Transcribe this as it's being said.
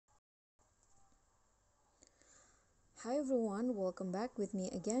Hi everyone, welcome back with me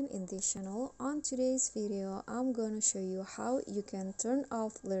again in this channel. On today's video, I'm gonna show you how you can turn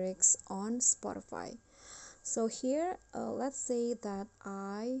off lyrics on Spotify. So here, let's say that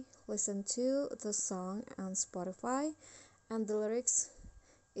I listen to the song on Spotify and the lyrics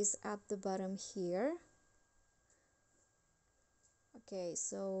is at the bottom here. Okay,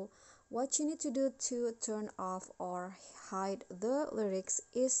 so what you need to do to turn off or hide the lyrics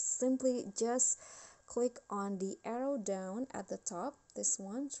is simply just click on the arrow down at the top, this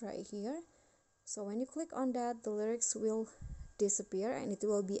one right here. So when you click on that, the lyrics will disappear and it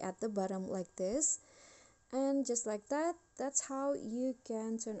will be at the bottom like this. And just like that, that's how you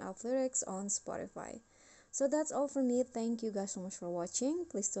can turn off lyrics on Spotify. So that's all for me. Thank you guys so much for watching.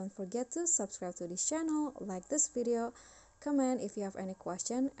 Please don't forget to subscribe to this channel, like this video, comment if you have any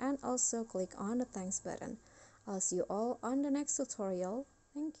question, and also click on the thanks button. I'll see you all on the next tutorial.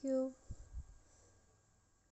 Thank you.